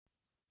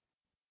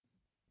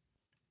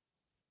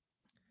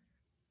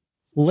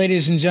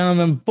Ladies and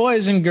gentlemen,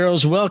 boys and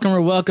girls,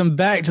 welcome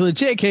back to the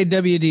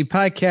JKWD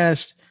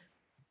podcast,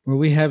 where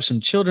we have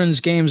some children's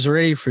games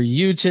ready for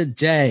you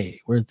today.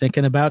 We're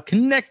thinking about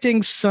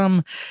connecting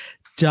some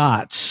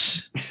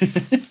dots.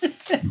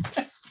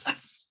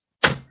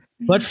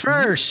 But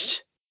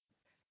first,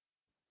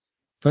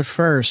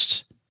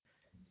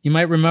 you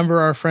might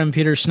remember our friend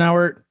Peter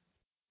Snowert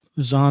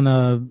was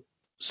on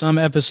some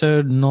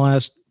episode in the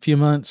last few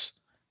months.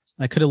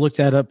 I could have looked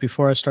that up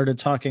before I started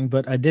talking,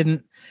 but I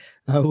didn't.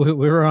 We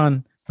were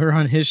on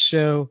his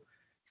show.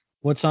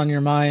 What's on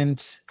Your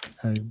Mind?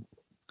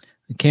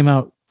 It came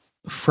out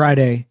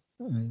Friday.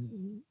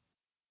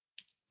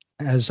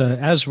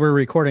 As we're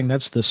recording,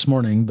 that's this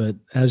morning. But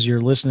as you're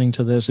listening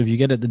to this, if you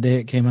get it the day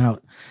it came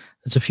out,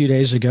 it's a few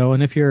days ago.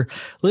 And if you're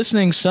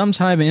listening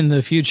sometime in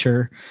the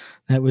future,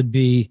 that would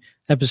be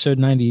episode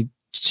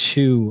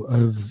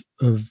 92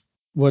 of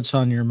What's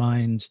on Your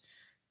Mind,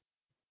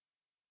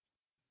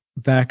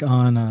 back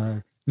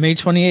on May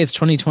 28th,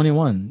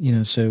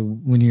 2021. So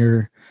when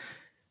you're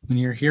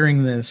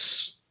hearing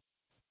this,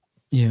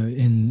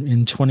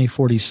 in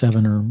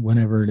 2047 or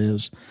whenever it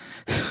is.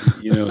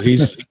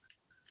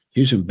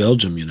 He's from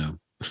Belgium,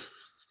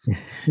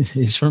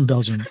 He's from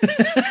Belgium.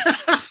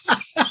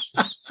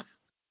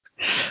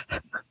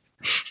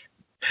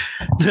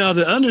 Now,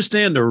 to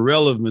understand the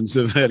relevance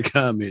of that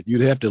comment,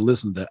 you'd have to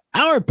listen to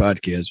our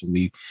podcast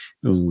when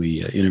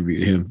we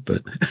interviewed him.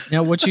 But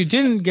now, what you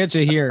didn't get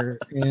to hear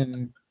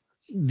in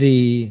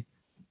the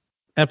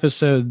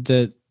episode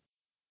that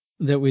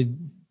we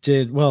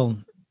did, well,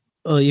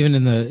 even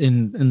in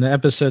the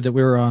episode that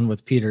we were on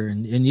with Peter,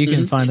 and you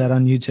can find that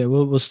on YouTube.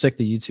 We'll stick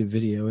the YouTube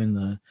video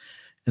in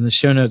the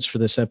show notes for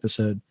this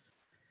episode.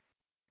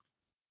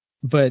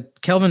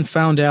 But Kelvin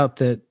found out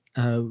that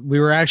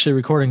we were actually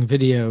recording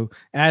video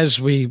as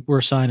we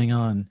were signing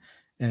on,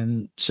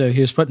 and so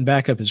he was putting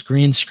back up his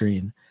green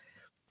screen,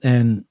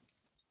 and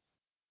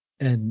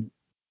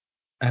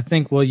I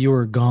think while you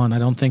were gone, I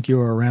don't think you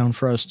were around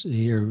for us to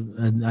hear.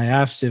 And I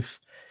asked because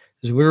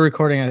we were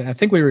recording. I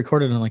think we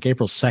recorded on like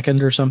April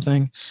 2nd or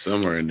something,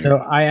 somewhere in there. So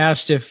I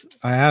asked if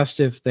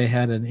they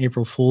had an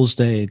April Fool's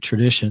Day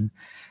tradition.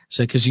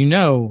 So because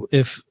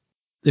if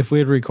we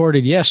had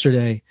recorded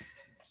yesterday,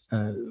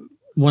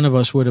 one of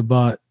us would have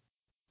bought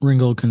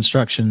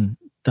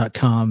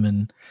ringgoldconstruction.com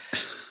and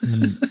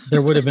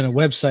there would have been a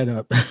website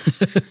up.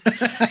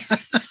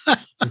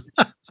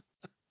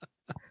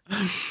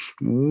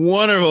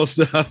 Wonderful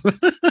stuff.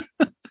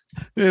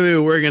 Maybe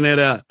we're working that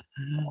out.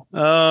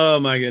 Oh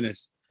my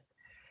goodness.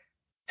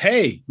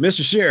 Hey,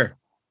 Mr. Scheer.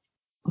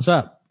 What's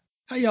up?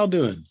 How y'all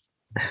doing?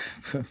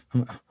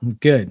 I'm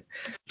good.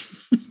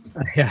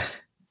 Yeah.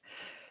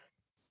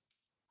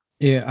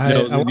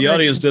 Yeah. The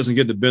audience doesn't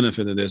get the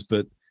benefit of this,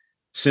 but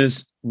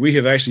since we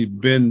have actually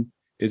been,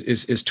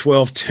 it's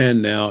 12:10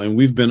 now, and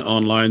we've been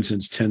online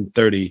since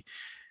 10:30.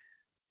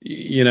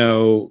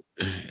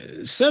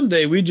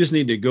 Someday we just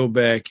need to go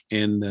back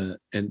and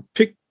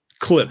pick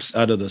clips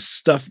out of the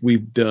stuff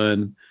we've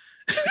done,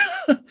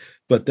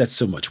 but that's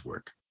so much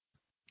work.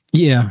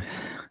 Yeah.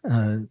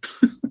 And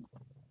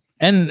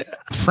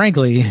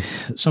frankly,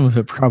 some of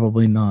it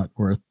probably not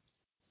worth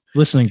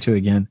listening to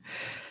again.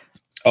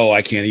 Oh,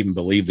 I can't even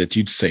believe that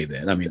you'd say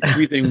that. I mean,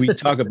 everything we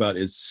talk about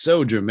is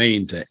so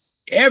germane to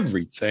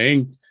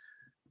everything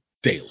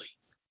daily.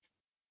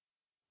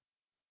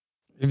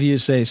 If you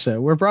say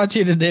so. We're brought to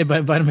you today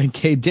by Vitamin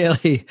K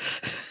Daily.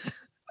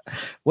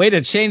 Way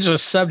to change the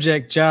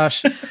subject,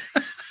 Josh.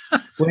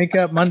 Wake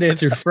up Monday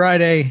through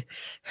Friday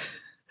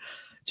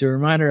to a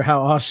reminder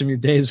how awesome your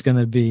day is going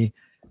to be.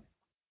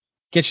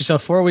 Get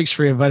yourself 4 weeks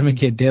free at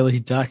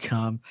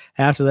vitaminkdaily.com.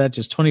 After that,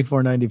 just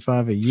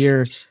 $24.95 a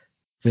year. If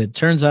it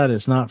turns out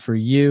it's not for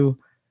you,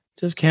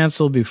 just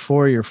cancel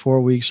before your 4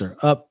 weeks are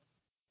up.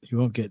 You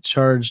won't get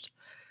charged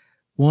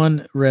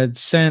 1 red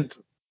cent.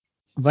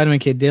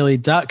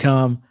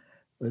 vitaminkdaily.com.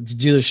 Let's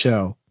do the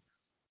show.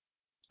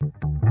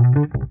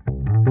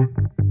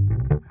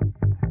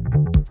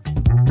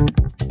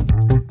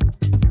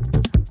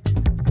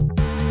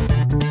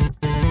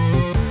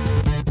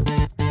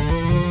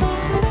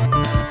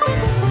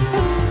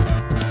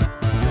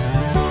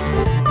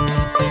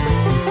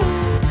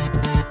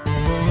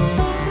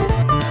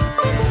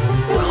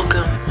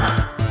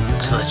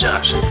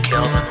 Josh and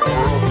Kelvin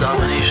World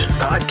Domination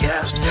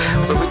Podcast,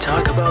 where we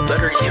talk about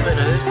better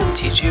humanhood and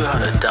teach you how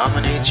to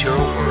dominate your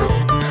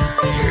world.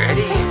 You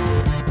ready?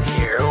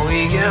 Here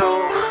we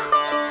go.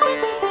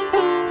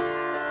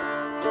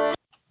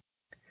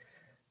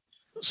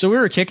 So we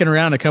were kicking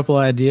around a couple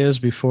ideas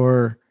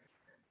before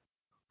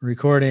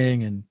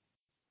recording, and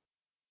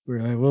we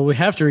were like, well, we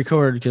have to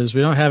record because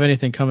we don't have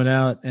anything coming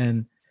out,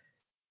 and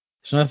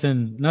there's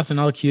nothing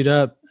all queued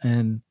up,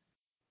 and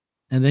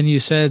then you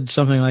said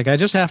something like, I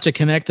just have to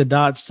connect the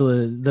dots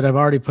that I've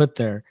already put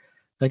there.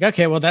 Like,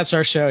 okay, well, that's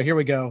our show. Here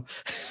we go.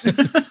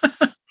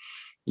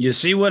 You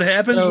see what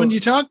happens when you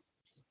talk?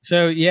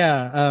 So,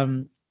 yeah,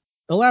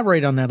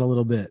 elaborate on that a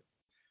little bit.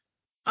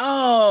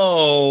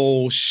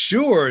 Oh,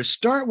 sure.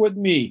 Start with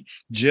me.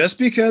 Just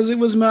because it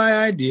was my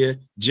idea,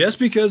 just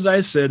because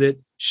I said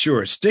it,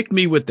 sure, stick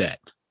me with that.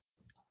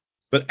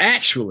 But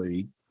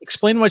actually,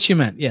 Explain what you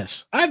meant.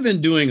 Yes. I've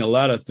been doing a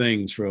lot of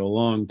things for a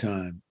long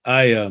time.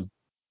 I've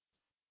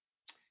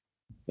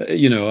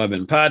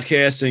been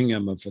podcasting.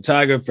 I'm a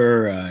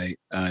photographer.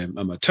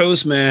 I'm a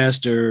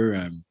Toastmaster.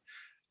 I'm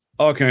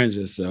all kinds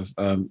of stuff.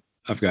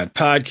 I've got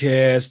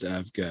podcasts.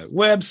 I've got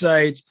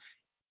websites,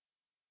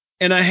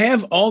 and I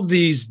have all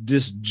these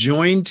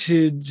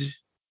disjointed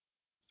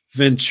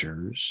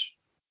ventures,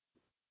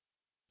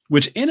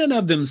 which in and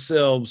of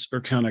themselves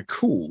are kind of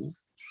cool,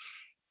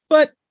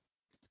 but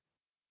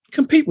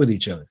compete with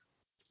each other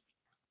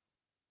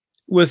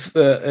with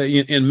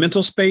in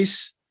mental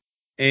space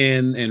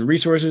and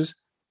resources.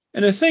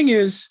 And the thing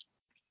is,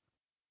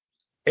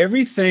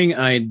 everything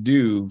I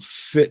do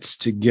fits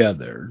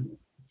together,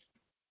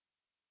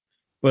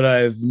 but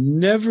I've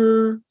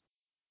never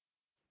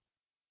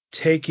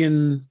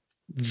taken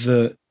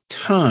the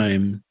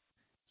time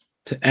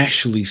to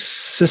actually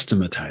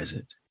systematize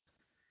it,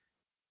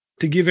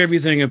 to give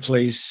everything a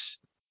place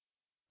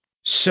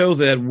so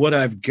that what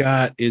I've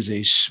got is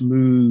a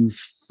smooth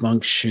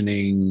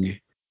functioning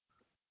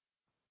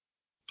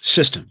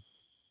system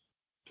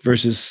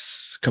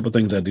versus a couple of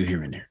things I do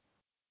here and there.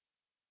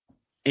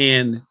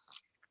 And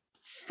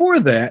for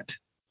that,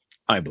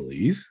 I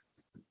believe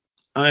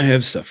I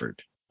have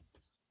suffered.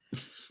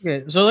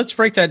 Okay, so let's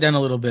break that down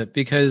a little bit,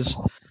 because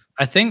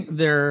I think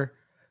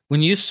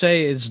when you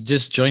say it's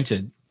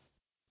disjointed,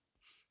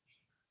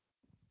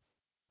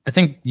 I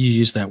think you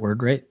use that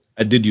word, right?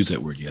 I did use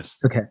that word, yes.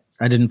 Okay.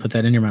 I didn't put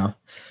that in your mouth.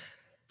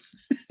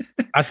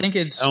 I think I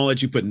it's, don't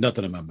let you put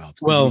nothing in my mouth.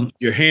 well,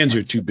 your hands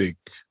are too big.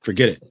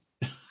 Forget it.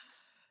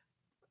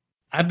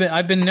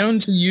 I've been known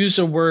to use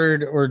a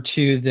word or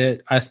two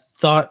that I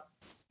thought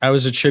I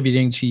was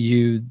attributing to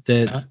you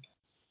that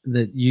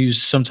that you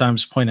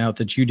sometimes point out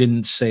that you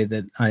didn't say,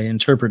 that I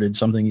interpreted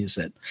something you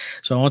said.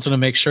 So I wanted to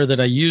make sure that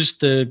I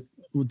used the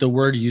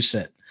word you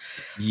said.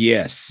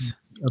 Yes.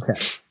 Okay.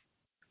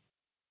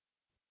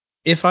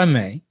 If I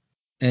may,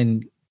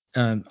 and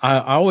I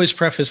always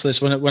preface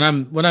this when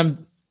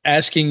I'm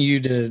asking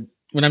you to,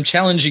 when I'm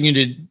challenging you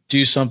to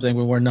do something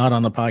when we're not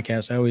on the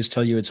podcast, I always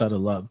tell you it's out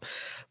of love.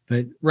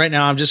 But right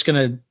now, I'm just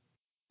going to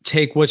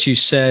take what you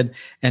said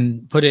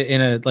and put it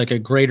in a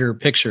greater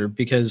picture,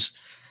 because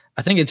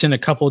I think it's in a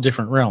couple of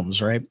different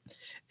realms, right?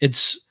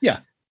 It's, Yeah.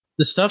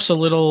 the stuff's a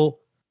little,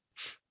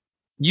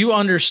 you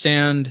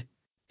understand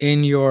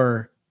in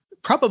your,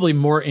 probably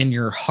more in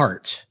your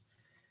heart,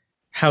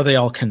 how they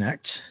all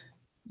connect.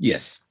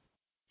 Yes.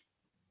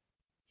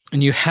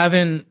 And you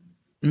haven't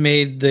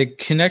made the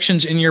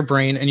connections in your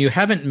brain, and you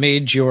haven't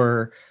made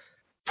your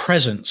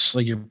presence,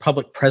 like your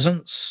public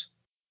presence,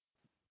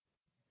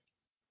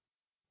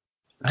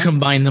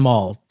 combine them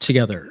all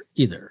together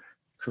either.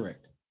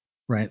 Correct.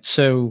 Right.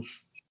 So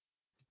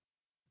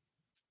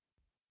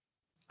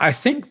I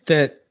think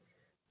that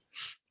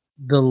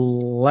the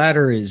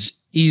latter is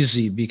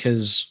easy,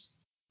 because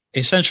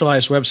a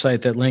centralized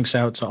website that links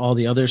out to all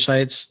the other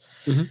sites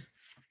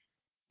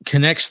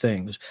connects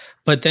things,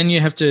 but then you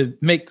have to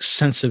make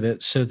sense of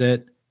it so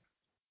that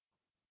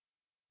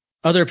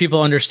other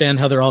people understand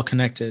how they're all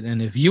connected.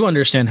 And if you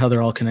understand how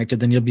they're all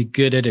connected, then you'll be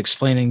good at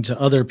explaining to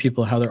other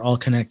people how they're all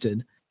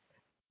connected.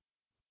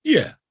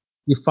 Yeah.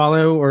 You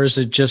follow, or is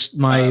it just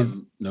my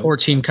no.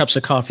 14 cups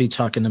of coffee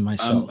talking to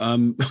myself?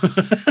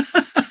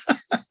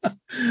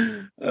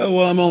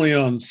 Well, I'm only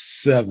on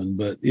 7,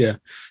 but yeah.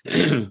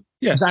 Yeah.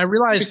 Because I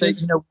realized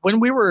that,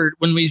 when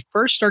we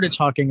first started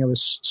talking, I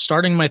was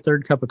starting my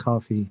 3rd cup of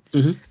coffee,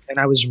 and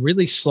I was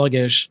really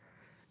sluggish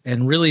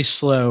and really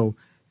slow.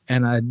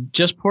 And I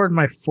just poured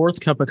my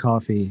 4th cup of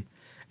coffee,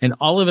 and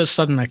all of a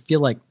sudden I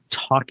feel like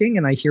talking,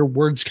 and I hear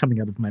words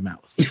coming out of my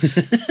mouth.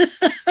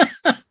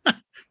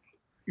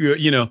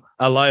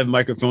 A live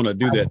microphone will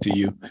do that to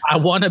you. I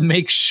want to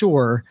make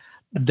sure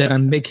that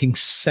I'm making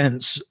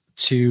sense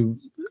to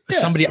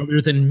somebody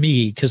other than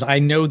me, because I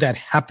know that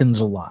happens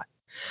a lot.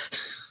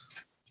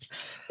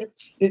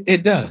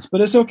 It does,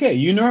 but it's okay.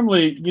 You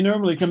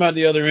normally come out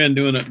the other end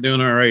doing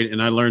all right,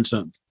 and I learned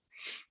something,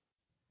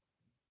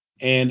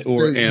 am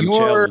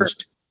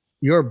challenged.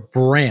 Your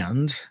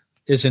brand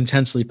is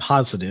intensely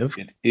positive.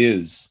 It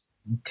is.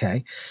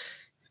 Okay,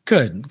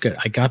 good.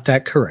 I got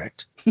that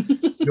correct.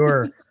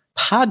 Your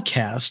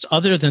podcast,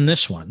 other than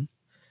this one,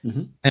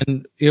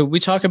 and we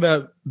talk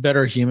about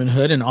better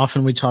humanhood, and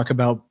often we talk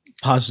about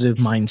positive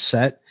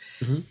mindset,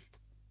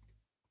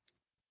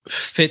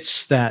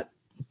 fits that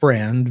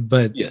brand,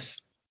 but yes.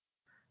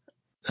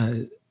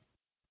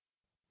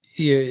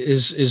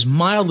 Is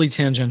mildly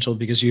tangential,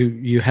 because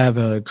you have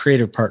a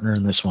creative partner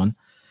in this one.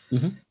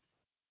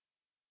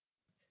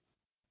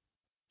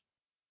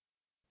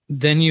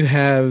 Then you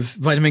have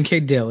Vitamin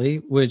K Daily,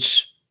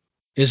 which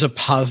is a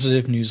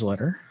positive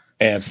newsletter.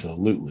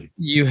 Absolutely.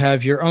 You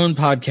have your own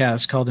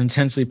podcast called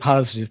Intensely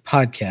Positive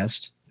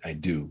Podcast. I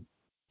do.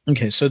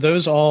 Okay, so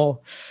those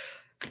all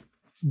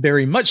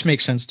very much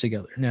make sense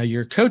together. Now,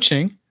 your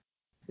coaching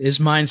is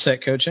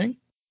mindset coaching.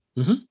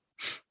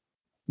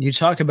 you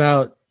talk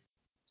about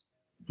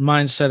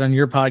mindset on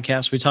your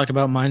podcast. We talk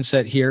about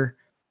mindset here.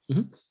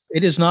 Mhm.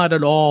 It is not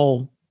at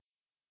all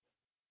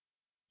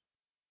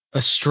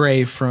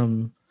astray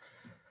from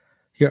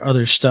your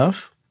other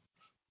stuff.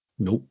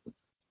 Nope.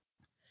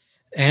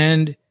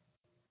 And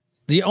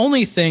the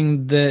only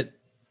thing that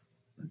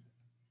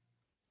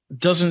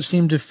doesn't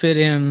seem to fit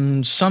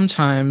in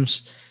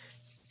sometimes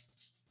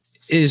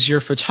is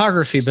your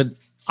photography, but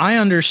I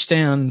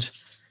understand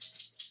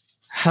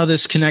how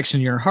this connects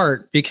in your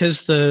heart,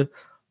 because the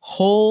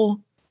whole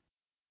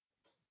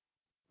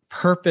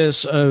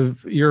purpose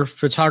of your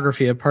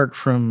photography, apart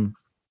from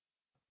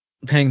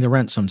paying the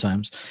rent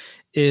sometimes,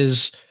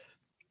 is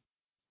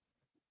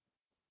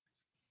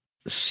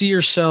see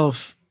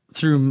yourself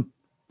through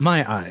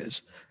my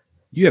eyes.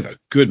 You have a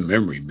good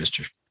memory,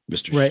 Mister.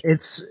 Right.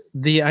 It's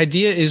the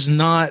idea is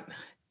not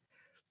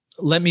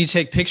let me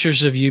take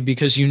pictures of you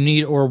because you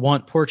need or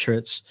want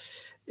portraits.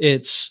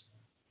 It's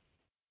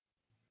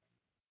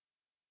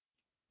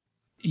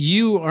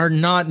you are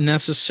not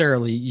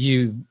necessarily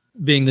you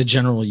being the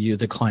general you,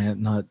 the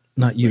client, not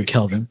you, Right.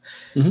 Kelvin.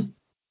 Mhm.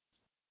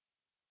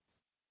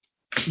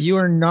 You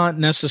are not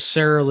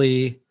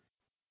necessarily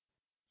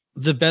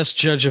the best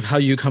judge of how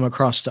you come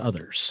across to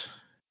others.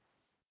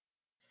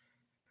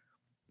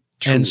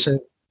 True. And so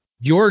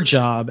your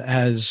job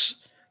as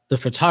the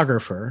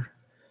photographer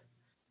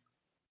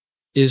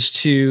is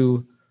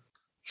to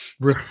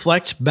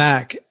reflect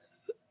back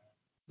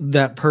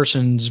that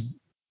person's,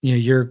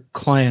 your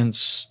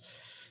client's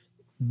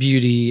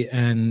beauty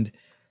and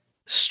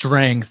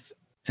strength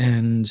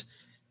and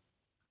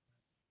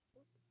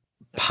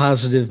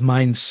positive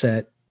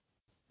mindset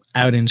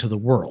out into the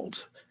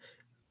world,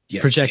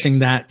 Yes, projecting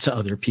that to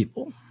other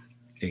people.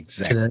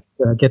 exactly.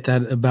 Did I get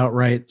that about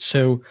right?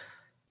 So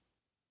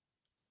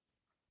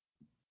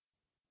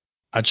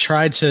I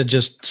tried to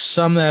just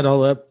sum that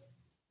all up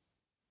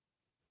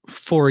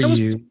for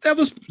you. That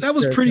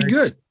was pretty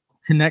good.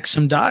 Connect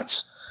some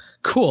dots.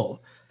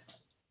 Cool.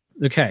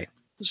 Okay.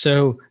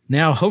 So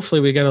now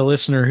hopefully we got a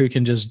listener who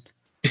can just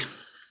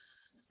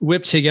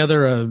whip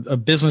together a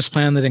business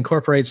plan that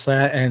incorporates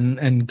that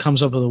and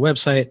comes up with a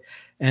website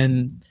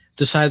and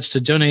decides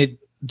to donate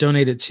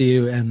it to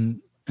you,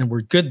 and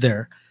we're good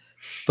there.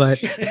 But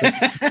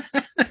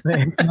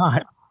if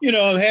not,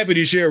 I'm happy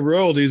to share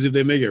royalties if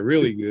they make it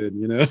really good.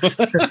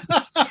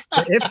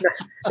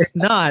 if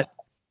not,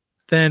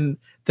 then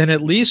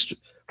at least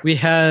we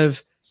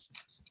have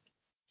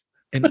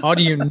an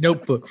audio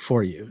notebook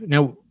for you.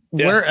 Now,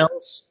 where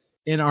else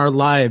in our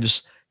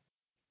lives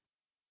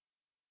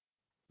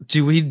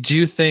do we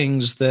do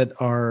things that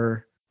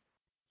are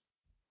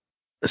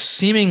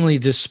seemingly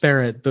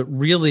disparate, but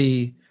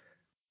really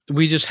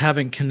we just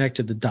haven't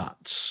connected the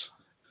dots?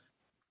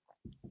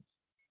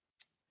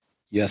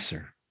 Yes,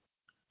 sir.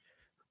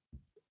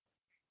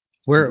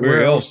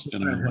 Where else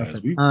in our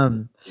lives?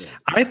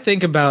 I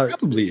think about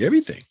Probably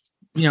everything.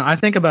 I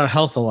think about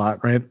health a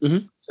lot, right?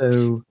 Mhm.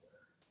 So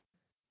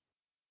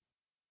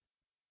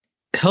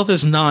health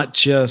is not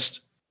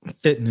just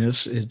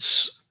fitness,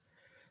 it's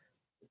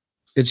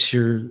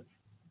your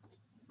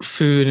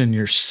food and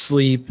your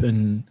sleep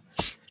and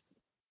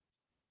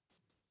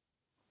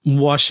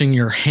washing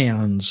your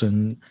hands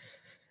and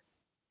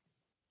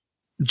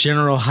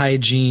general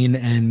hygiene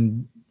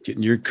and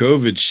Getting your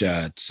COVID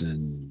shots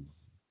and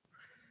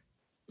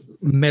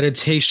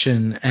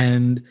meditation,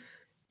 and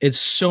it's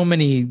so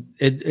many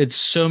there's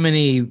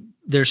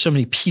so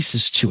many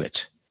pieces to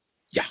it.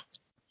 yeah.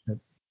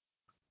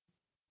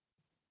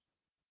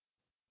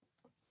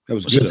 That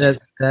was So good.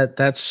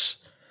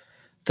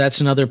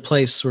 that's another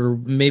place where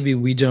maybe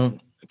we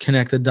don't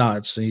connect the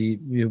dots.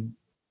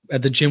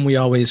 At the gym we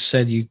always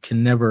said you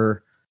can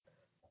never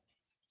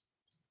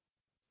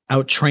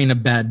out-train a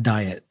bad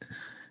diet.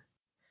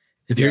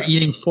 If you're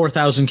eating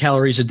 4,000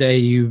 calories a day,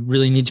 you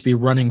really need to be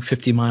running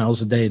 50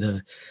 miles a day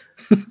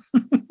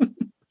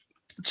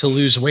to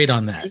lose weight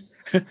on that.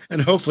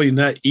 And hopefully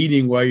not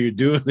eating while you're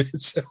doing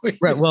it. So,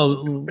 Right.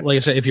 Well, like I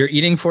said, if you're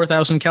eating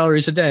 4,000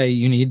 calories a day,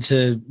 you need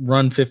to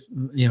run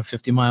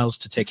 50 miles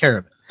to take care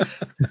of it.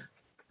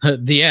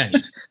 The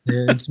end.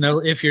 It's no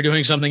if you're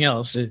doing something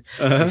else.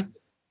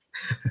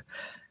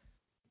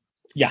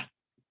 Yeah.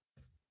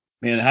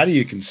 Man, how do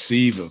you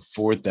conceive of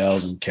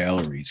 4,000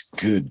 calories?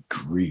 Good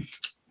grief.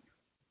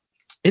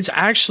 It's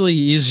actually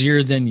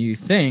easier than you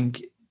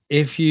think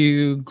if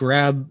you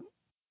grab.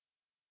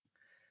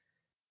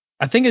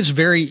 I think it's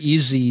very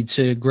easy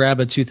to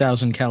grab a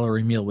 2,000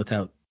 calorie meal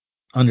without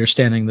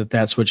understanding that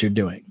that's what you're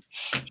doing.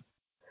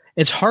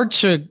 It's hard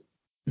to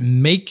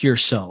make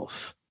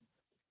yourself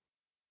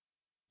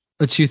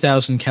a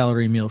 2,000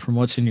 calorie meal from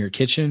what's in your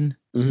kitchen,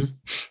 Mm-hmm.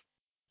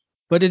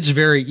 but it's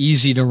very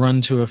easy to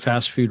run to a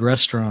fast food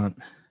restaurant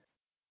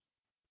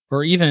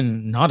or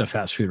even not a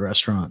fast food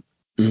restaurant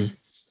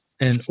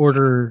and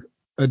order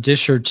a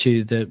dish or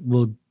two that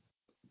will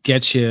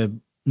get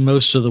you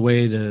most of the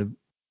way to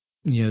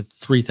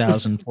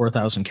 3,000,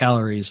 4,000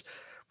 calories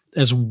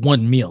as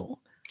one meal.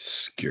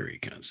 Scary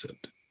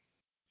concept.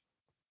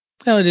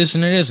 Well, it is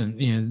and it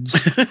isn't.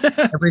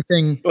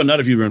 Everything. Well, not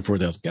if you run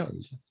 4,000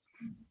 calories.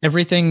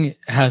 everything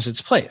has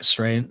its place,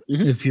 right?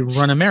 Mhm. If you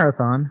run a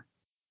marathon,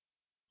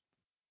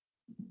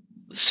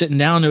 sitting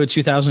down to a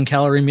 2,000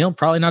 calorie meal,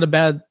 probably not a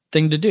bad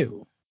thing to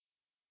do.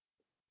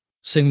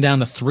 Sitting down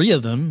to 3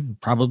 of them,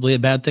 probably a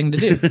bad thing to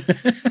do.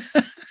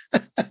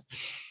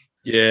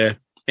 Yeah.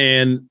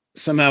 And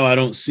somehow I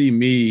don't see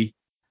me,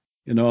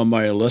 on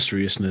my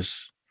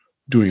illustriousness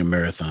doing a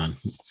marathon.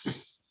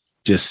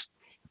 Just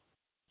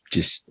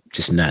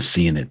not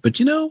seeing it. But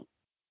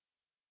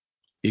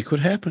it could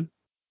happen.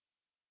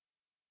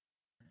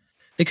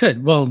 It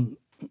could. Well,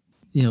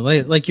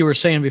 like you were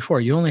saying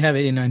before, you only have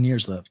 89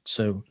 years left.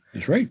 So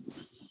That's right.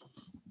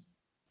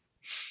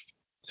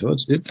 So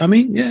I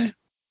mean, yeah.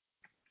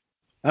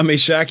 I may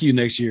shock you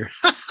next year.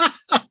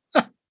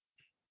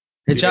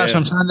 hey, Josh, Yeah.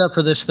 I'm signed up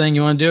for this thing.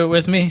 You want to do it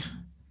with me?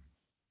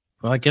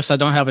 Well, I guess I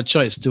don't have a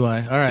choice, do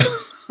I? All right.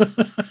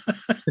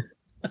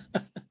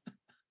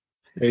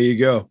 There you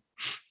go.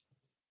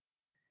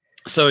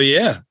 So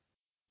yeah,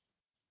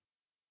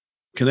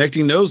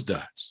 connecting those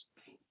dots.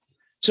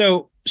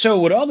 So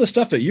with all the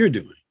stuff that you're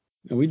doing,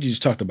 and we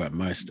just talked about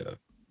my stuff.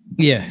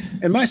 Yeah.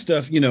 And my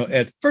stuff,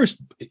 at first,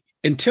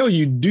 until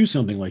you do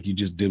something like you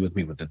just did with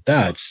me with the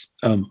dots,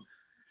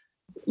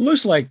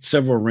 looks like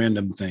several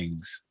random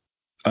things.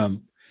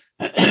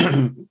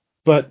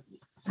 But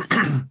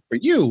for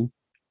you,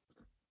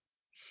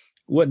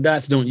 what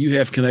dots don't you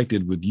have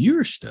connected with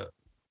your stuff?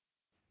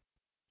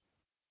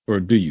 Or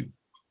do you?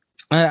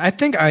 I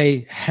think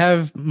I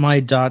have my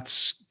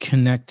dots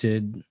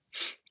connected,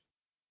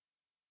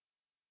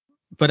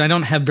 but I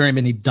don't have very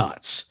many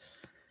dots.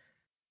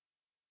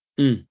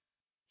 Mm.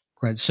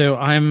 Right. So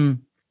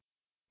I'm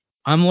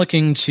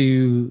looking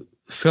to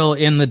fill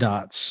in the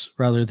dots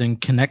rather than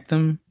connect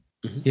them.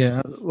 Mhm.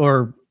 Yeah.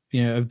 Or,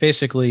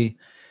 basically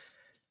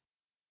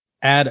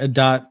add a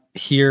dot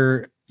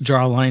here,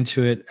 draw a line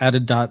to it, add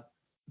a dot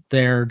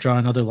there, draw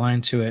another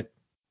line to it.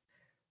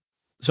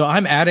 So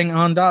I'm adding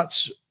on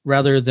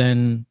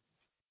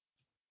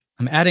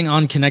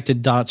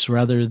connected dots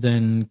rather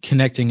than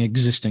connecting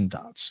existing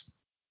dots.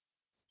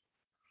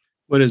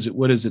 What is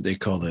it they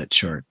call that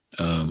chart?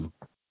 I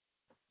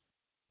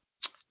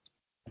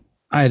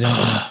don't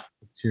know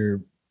what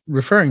you're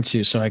referring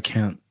to, so I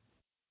can't.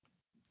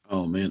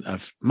 Oh man,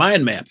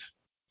 mind map.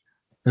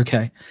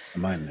 Okay. A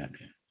mind map.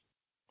 Yeah.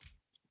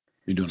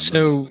 You're doing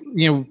So,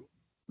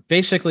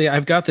 basically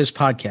I've got this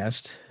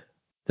podcast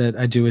that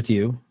I do with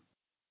you,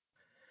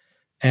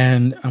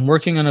 and I'm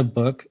working on a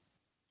book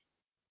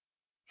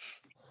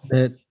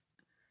that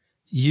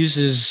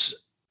uses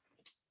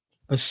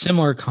a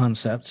similar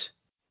concept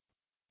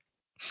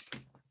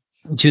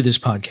to this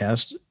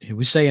podcast.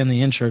 We say in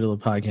the intro to the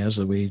podcast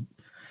that we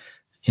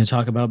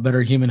talk about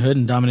better humanhood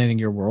and dominating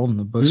your world, and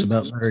the book's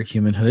about better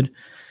humanhood.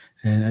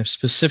 And I've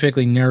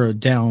specifically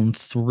narrowed down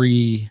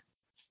 3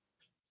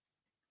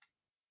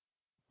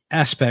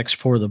 aspects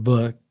for the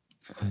book: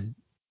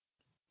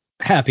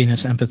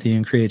 happiness, empathy,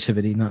 and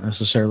creativity, not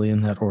necessarily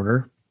in that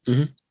order.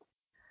 Mhm.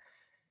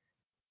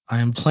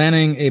 I am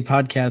planning a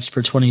podcast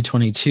for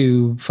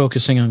 2022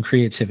 focusing on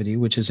creativity,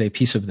 which is a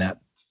piece of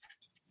that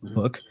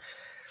book.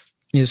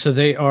 So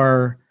they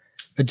are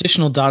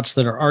additional dots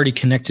that are already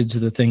connected to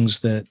the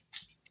things that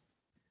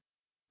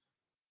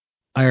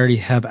I already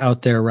have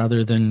out there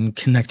rather than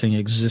connecting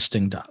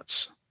existing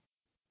dots.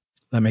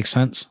 That makes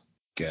sense?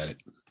 Got it.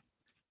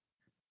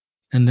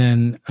 And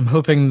then I'm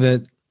hoping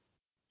that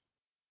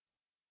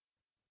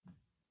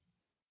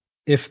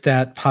if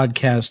that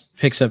podcast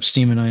picks up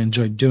steam and I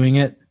enjoy doing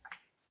it,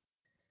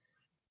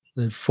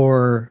 that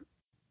for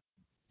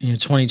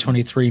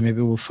 2023,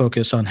 maybe we'll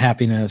focus on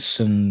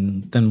happiness,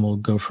 and then we'll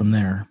go from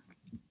there.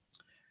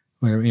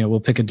 Where we'll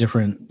pick a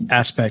different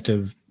aspect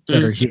of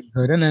better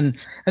humanhood, and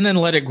then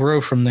let it grow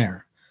from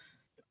there.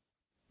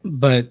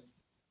 But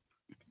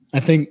I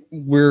think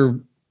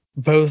we're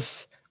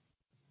both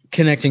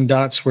connecting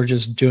dots. We're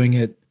just doing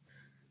it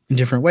in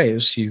different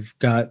ways. You've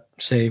got,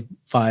 say,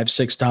 5,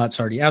 6 dots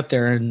already out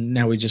there, and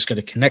now we just got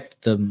to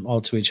connect them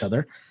all to each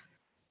other.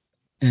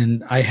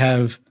 And I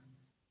have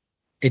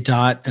a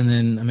dot, and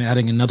then I'm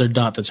adding another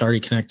dot that's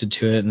already connected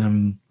to it, and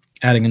I'm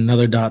adding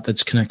another dot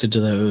that's connected to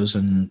those,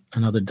 and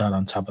another dot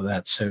on top of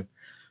that. So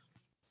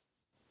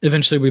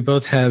eventually we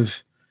both have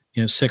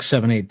 6,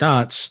 7, 8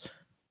 dots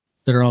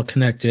that are all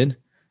connected.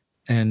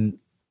 And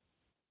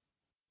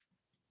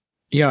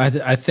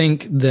I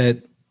think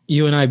that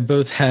you and I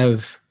both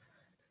have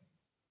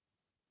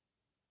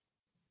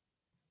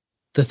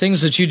the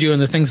things that you do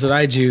and the things that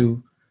I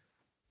do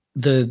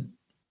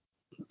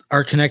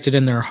are connected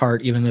in their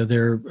heart, even though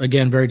they're,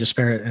 again, very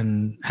disparate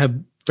and have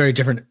very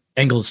different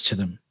angles to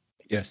them.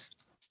 Yes.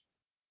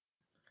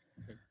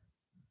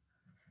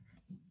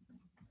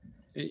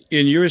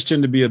 And yours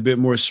tend to be a bit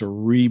more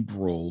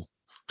cerebral.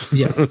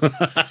 Yeah.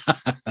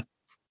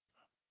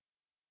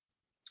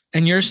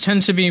 And yours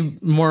tend to be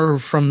more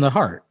from the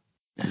heart.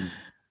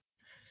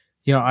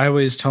 I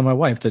always tell my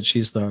wife that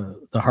she's the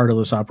heart of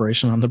this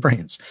operation on the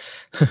brains.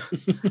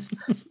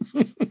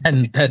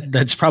 And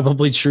that's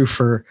probably true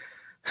for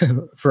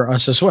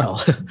us as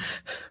well.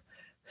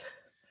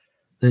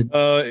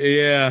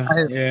 Yeah.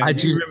 I You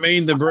do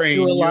remain the brain.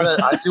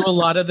 I do a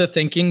lot of the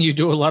thinking. You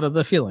do a lot of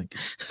the feeling.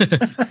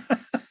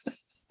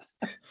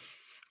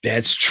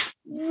 That's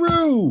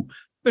true.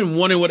 I've been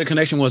wondering what the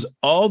connection was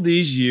all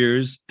these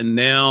years, and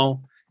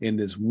now in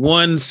this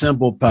one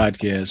simple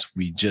podcast,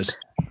 we just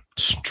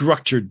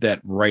structured that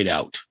right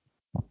out.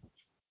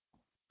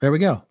 There we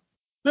go.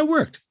 That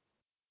worked.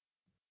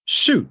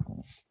 Shoot.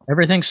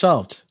 Everything's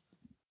solved.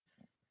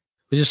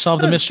 We just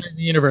solved the mystery of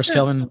the universe, Yeah.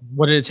 Kelvin.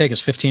 What did it take us?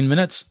 15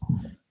 minutes?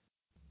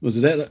 Was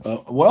it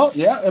that? Well,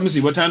 yeah. Let me see.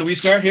 What time did we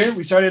start here?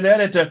 We started that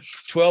at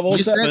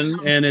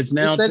 12:07, and it's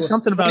now You said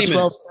something about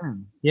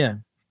 12:10. Yeah.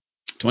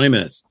 20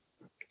 minutes.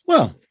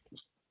 Well,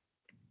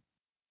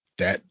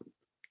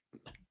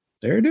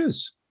 there it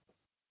is.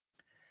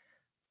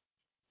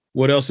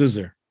 What else is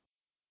there?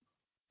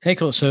 Hey,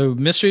 cool. So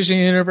mysteries in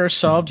the universe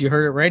solved. You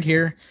heard it right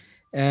here.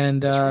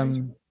 And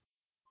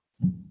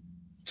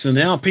So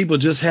now people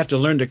just have to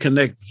learn to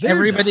connect their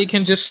everybody dots.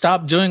 can just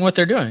stop doing what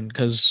they're doing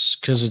because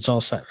it's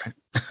all set, right?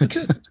 That's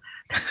it.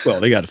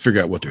 Well, they got to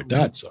figure out what their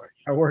dots are.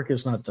 Our work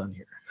is not done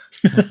here.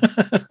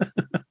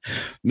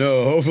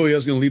 No, hopefully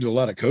that's going to lead to a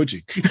lot of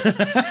coaching.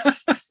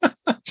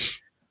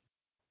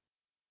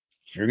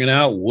 Figuring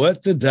out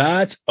what the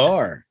dots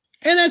are.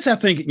 And that's, I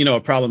think, a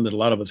problem that a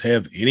lot of us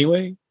have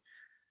anyway.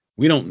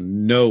 We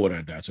don't know what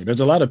our dots are.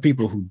 There's a lot of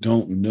people who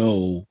don't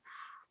know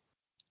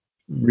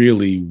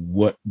really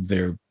what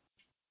they're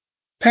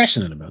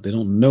passionate about. They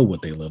don't know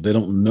what they love. They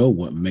don't know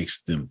what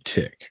makes them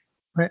tick.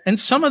 Right. And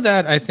some of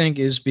that, I think,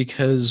 is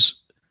because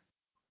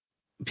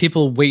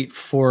people wait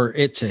for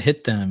it to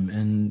hit them,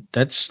 and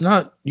that's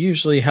not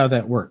usually how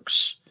that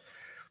works.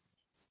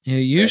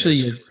 Usually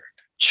you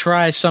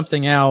try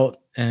something out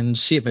and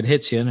see if it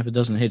hits you, and if it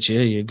doesn't hit you,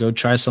 you go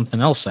try something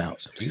else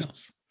out.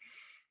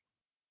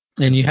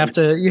 And you have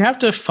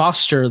to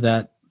foster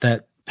that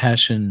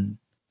passion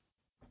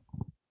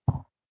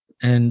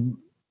and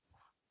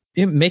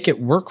make it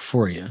work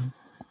for you,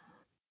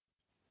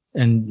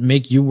 and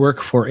make you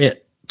work for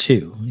it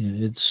too.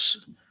 That's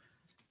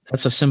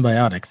a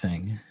symbiotic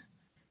thing.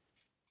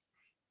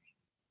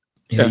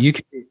 You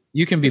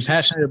can be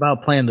passionate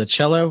about playing the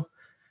cello,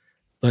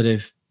 but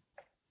if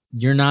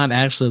you're not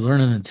actually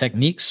learning the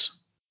techniques,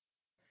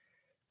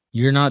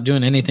 you're not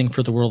doing anything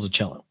for the world of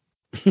cello.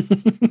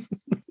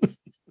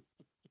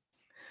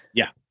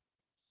 Yeah.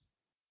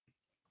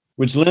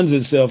 Which lends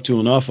itself to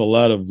an awful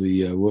lot of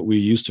the what we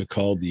used to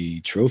call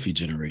the trophy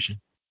generation.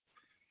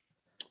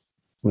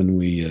 When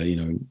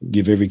we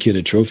give every kid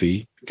a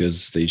trophy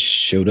because they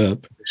showed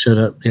up.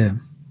 Yeah.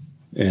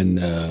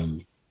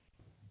 And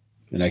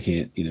I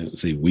can't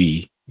say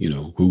we,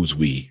 who's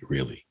we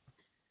really.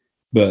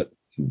 But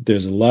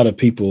there's a lot of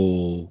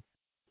people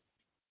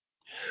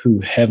who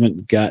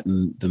haven't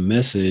gotten the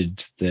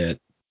message that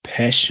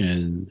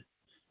passion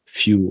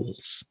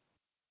fuels.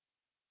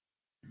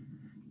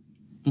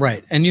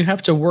 Right. And you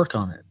have to work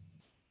on it.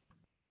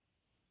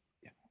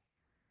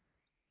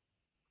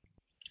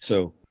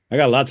 So I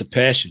got lots of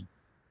passion.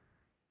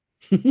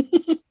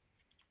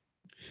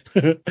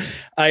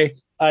 I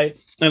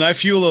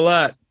fuel a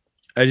lot.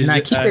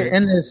 I keep it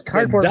in this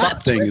cardboard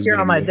box thing right here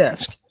on my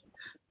desk.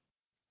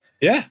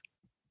 Yeah.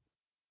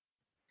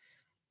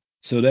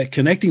 So that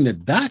connecting the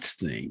dots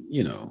thing,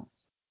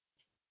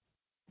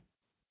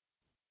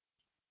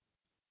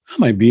 I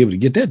might be able to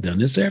get that done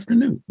this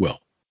afternoon. Well,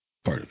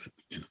 part of it,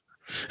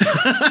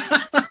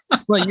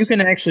 Well, you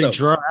can actually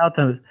draw out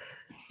the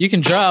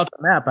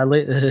map. I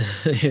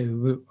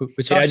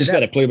just got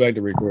to play back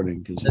the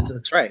recording.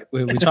 That's right.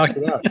 We talked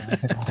it out.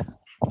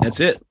 That's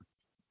it.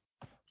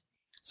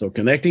 So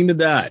connecting the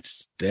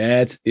dots.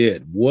 That's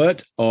it.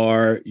 What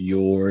are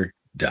your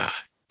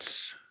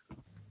dots?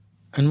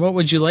 And what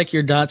would you like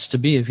your dots to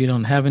be if you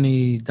don't have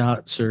any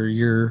dots, or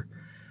you're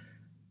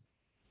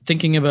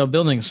thinking about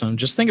building some?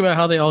 Just think about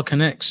how they all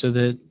connect so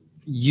that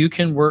you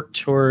can work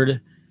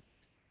toward,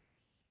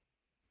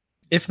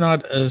 if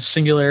not a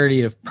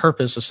singularity of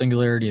purpose, a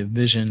singularity of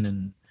vision,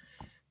 and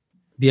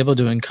be able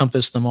to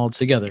encompass them all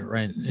together,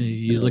 right?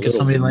 You look at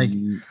somebody like,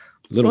 you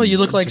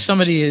look like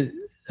somebody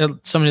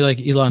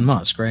like Elon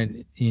Musk,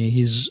 right?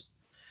 He's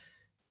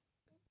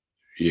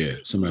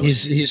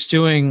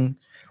doing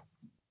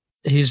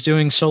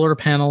solar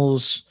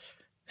panels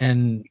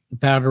and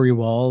battery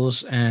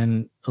walls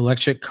and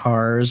electric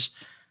cars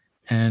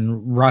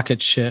and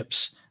rocket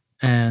ships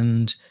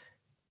and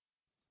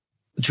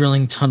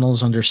drilling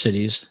tunnels under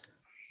cities.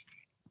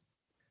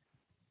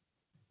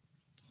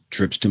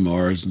 Trips to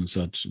Mars and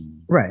such.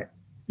 Right.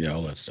 Yeah,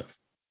 all that stuff.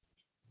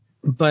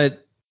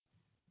 But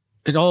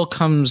it all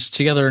comes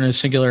together in a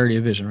singularity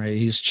of vision, right?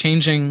 He's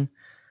changing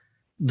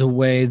the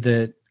way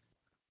that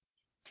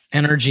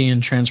energy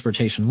and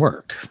transportation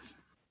work.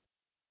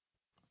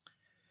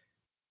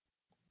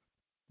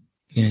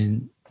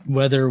 And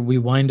whether we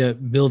wind up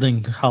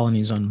building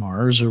colonies on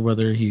Mars, or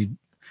whether he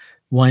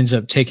winds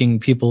up taking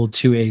people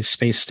to a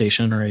space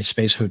station or a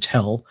space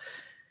hotel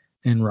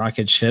in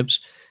rocket ships,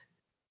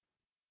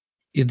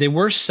 they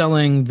were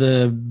selling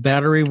the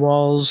battery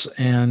walls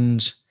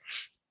and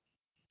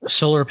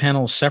solar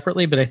panels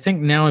separately, but I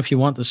think now if you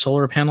want the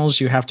solar panels,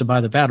 you have to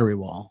buy the battery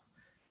wall.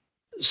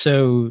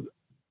 So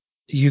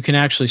you can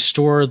actually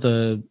store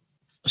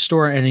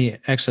any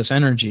excess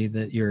energy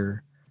that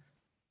you're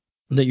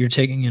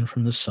taking in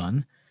from the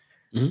sun.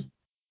 Mhm.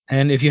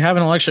 And if you have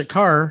an electric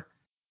car,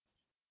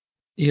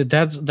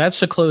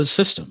 that's a closed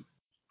system.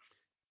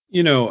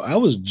 I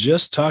was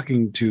just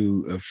talking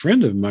to a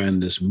friend of mine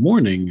this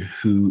morning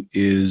who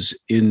is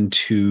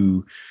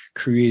into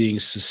creating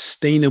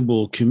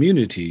sustainable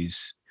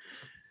communities,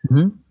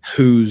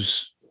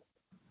 who's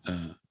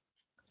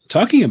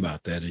talking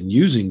about that and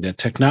using that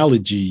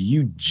technology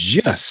you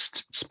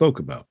just spoke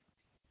about.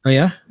 Oh,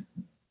 yeah?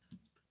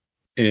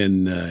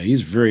 And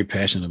he's very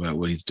passionate about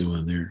what he's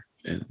doing there.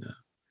 And,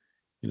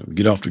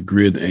 get off the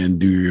grid and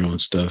do your own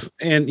stuff.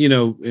 And,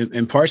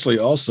 and partially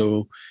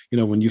also,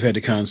 when you've had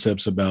the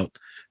concepts about,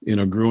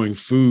 growing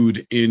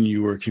food in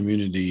your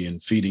community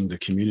and feeding the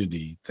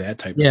community, that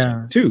type of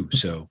thing too.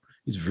 So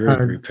he's very,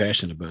 very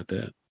passionate about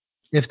that.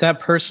 If that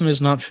person is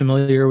not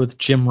familiar with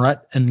Jim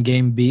Rutt and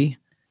Game B,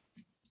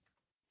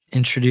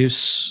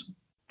 introduce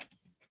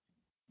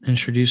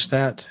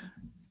that.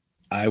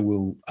 I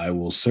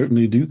will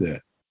certainly do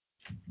that.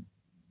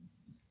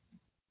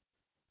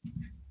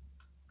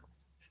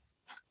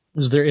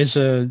 There is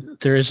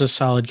a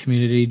solid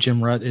community Jim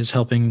Rutt is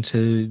helping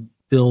to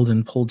build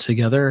and pull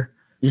together.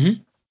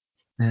 Mm-hmm.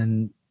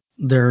 And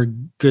there are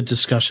good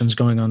discussions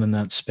going on in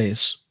that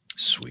space.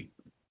 Sweet.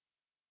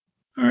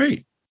 All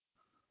right.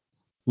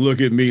 Look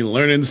at me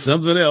learning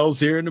something else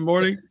here in the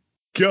morning.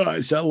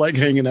 Gosh, I like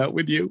hanging out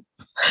with you.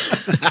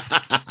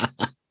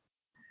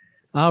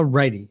 All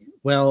righty.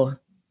 Well,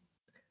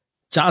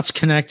 dots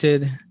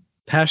connected,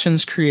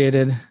 passions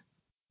created.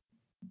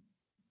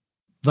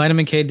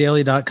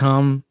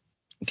 VitaminKDaily.com.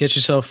 Get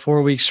yourself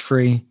 4 weeks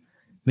free.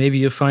 Maybe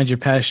you'll find your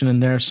passion in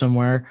there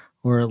somewhere,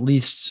 or at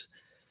least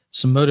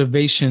some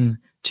motivation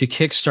to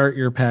kickstart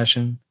your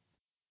passion,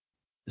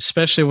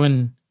 especially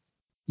when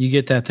you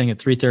get that thing at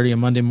 3:30 on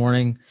Monday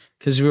morning,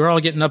 because we were all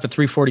getting up at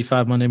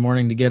 3:45 Monday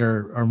morning to get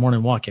our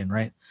morning walk in,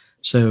 right?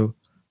 So,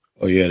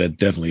 oh yeah, that's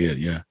definitely it.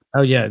 Yeah.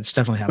 Oh yeah, it's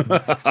definitely happening.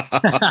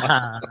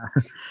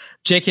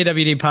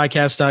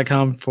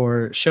 JKWDpodcast.com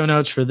for show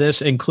notes for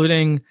this,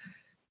 including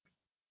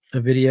a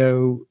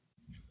video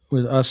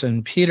with us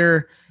and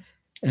Peter,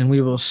 and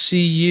we will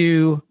see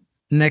you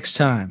next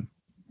time.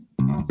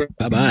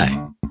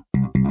 Bye-bye.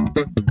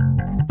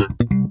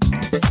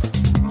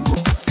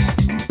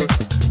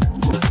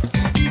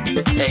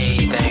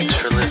 Hey, thanks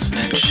for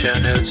listening. Show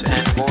notes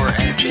and more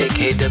at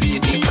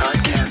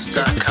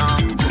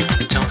jkwdpodcast.com.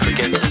 Don't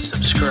forget to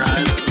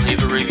subscribe,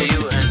 leave a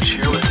review, and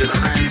share with your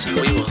friends, and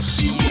we will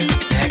see you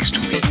next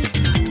week.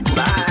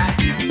 Bye!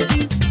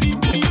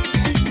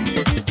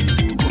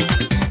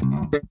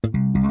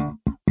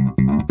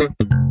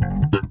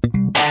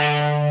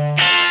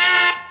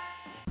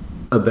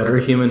 A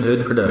Better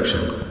Humanhood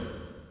production.